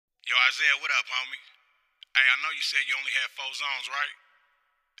Yo, Isaiah, what up, homie? Hey, I know you said you only had 4 zones, right?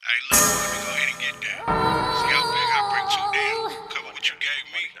 Hey, look, let me go ahead and get that. See, I figure I break 2 down, cover what you gave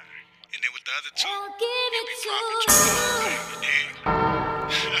me, and then with the other 2, it'll be profit to the whole thing, you dig?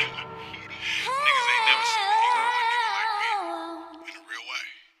 Niggas ain't never seen a nigga like me, in a real way.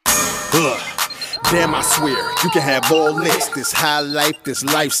 Damn, I swear, you can have all this. This high life, this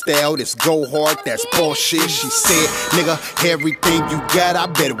lifestyle, this go hard, that's bullshit. She said, nigga, everything you got, I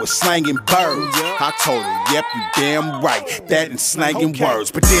bet it was slanging birds. I told her, yep, you damn right, that and slanging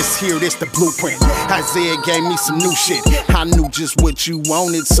words. But this the blueprint. Isaiah gave me some new shit. I knew just what you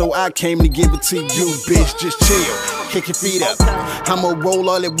wanted, so I came to give it to you, bitch. Just chill, kick your feet up. I'ma roll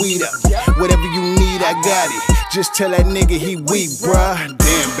all that weed up. Whatever you need, I got it. Just tell that nigga he weak, bruh.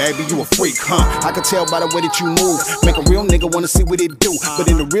 Damn, baby, you a freak, huh? I can tell by the way that you move. Make a real nigga wanna see what it do. But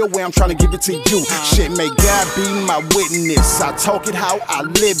in the real way, I'm trying to give it to you. Shit, may God be my witness. I talk it how I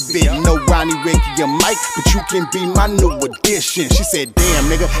live it. No Ronnie, Ricky, or Mike, but you can be my new addition. She said,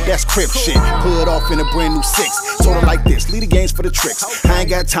 damn, nigga, that's crip shit. Hood off in a brand new 6. Told her like this, leave the games for the tricks. I ain't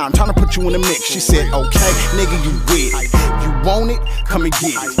got time, trying to put you in the mix. She said, okay, nigga, you with it. You want it? Come and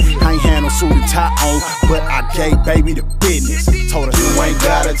get it. I ain't had no suit and tie on, but I gave baby the business. Told her, you ain't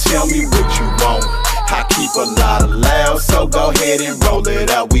gotta tell me what you want. I keep a lot of loud, so go ahead and roll it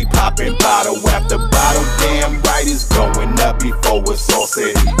up. We poppin' bottle after bottle. Damn right, it's going up before it's all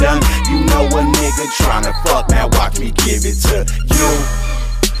said and done. You know a nigga tryna fuck, now watch me give it to you.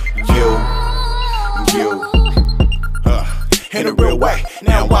 In a real way,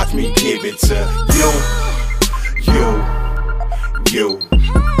 now watch me give it to you.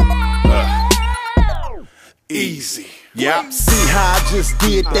 Easy. Yep, see how I just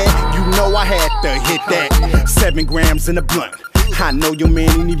did that? You know I had to hit that. 7 grams in the blunt. I know your man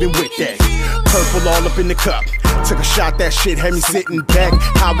ain't even with that. Purple all up in the cup. Took a shot, that shit had me sitting back.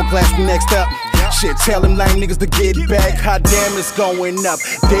 Hourglass me next up. Shit, tell them lame niggas to get back. How damn it's going up.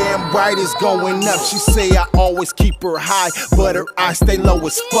 Damn right it's going up. She say I always keep her high, but her eyes stay low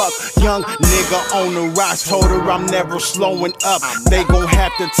as fuck. Young nigga on the rise, told her I'm never slowing up. They gon'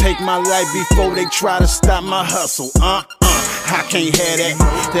 have to take my life before they try to stop my hustle. I can't have that.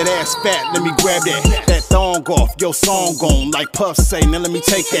 That ass fat, let me grab that. That thong off, your song gone. Like Puff say, now let me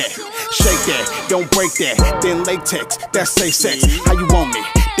take that. Shake that, don't break that. Then latex, that's safe sex. How you want me?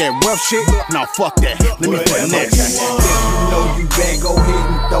 That rough shit? Nah, fuck that. Let me finesse. If you know you bad, go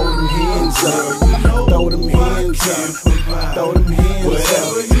ahead and throw them hands up. Throw them hands up. Throw them hands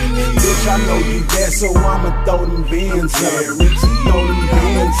up. Bitch, I know you bad, so I'ma throw them bands up. Throw them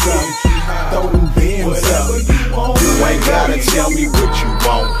bands up. Throw them bands up. You ain't gotta tell me what you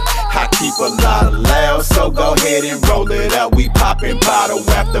want. I keep a lot of loud, so go ahead and roll it up. We poppin' bottle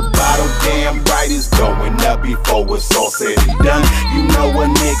after bottle. Damn right it's going up before it's all said and done. You know a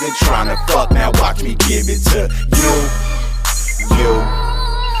nigga tryna fuck, now watch me give it to you.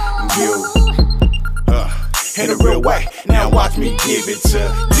 In a real way, now watch me give it to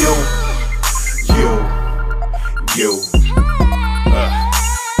you.